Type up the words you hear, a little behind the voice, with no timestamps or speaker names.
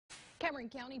Cameron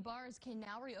County bars can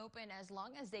now reopen as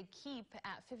long as they keep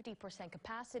at 50%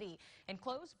 capacity and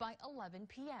close by 11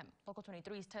 p.m. Local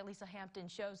 23's Tylisa Hampton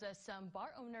shows us some bar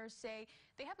owners say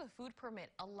they have a food permit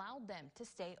allowed them to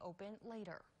stay open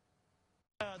later.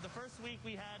 The first week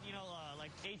we had,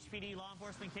 like HPD law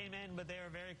enforcement came in, but they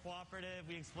were very cooperative.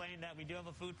 We explained that we do have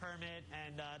a food permit,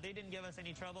 and they didn't give us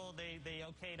any trouble. They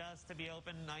okayed us to be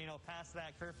open, past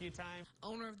that curfew time.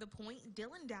 Owner of The Point,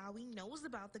 Dylan Dowie, knows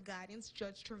about the guidance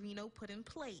Judge Trevino put in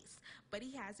place, but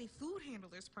he has a food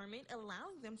handler's permit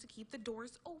allowing them to keep the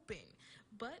doors open.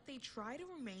 But they try to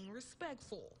remain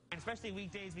respectful. And especially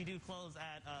weekdays, we do close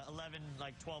at 11,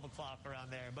 like 12 o'clock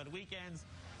around there. But weekends,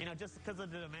 just because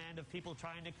of the demand of people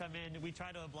trying to come in, we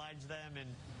try to oblige them and,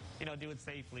 do it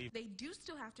safely. They do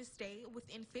still have to stay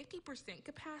within 50%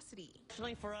 capacity.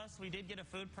 Fortunately for us, we did get a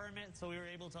food permit, so we were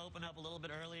able to open up a little bit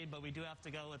early, but we do have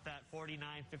to go with that 49,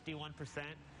 51%.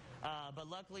 But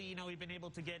luckily, we've been able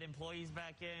to get employees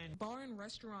back in. Bar and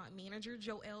restaurant manager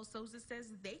Joel Souza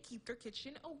says they keep their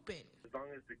kitchen open. As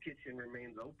long as the kitchen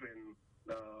remains open,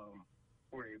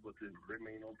 we're able to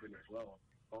remain open as well.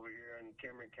 Over here in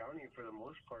Cameron County, for the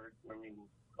most part,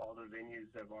 all the venues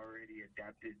have already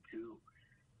adapted to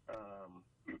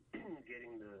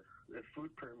getting the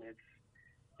food permits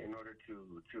in order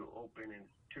to open and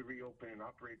to reopen and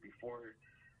operate before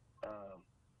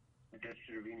Judge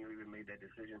Trevino even made that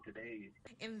decision today.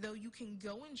 And though you can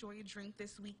go enjoy a drink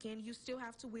this weekend, you still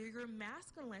have to wear your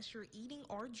mask unless you're eating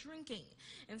or drinking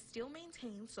and still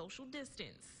maintain social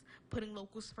distance. Putting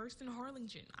locals first in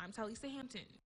Harlingen, I'm Tylisa Hampton.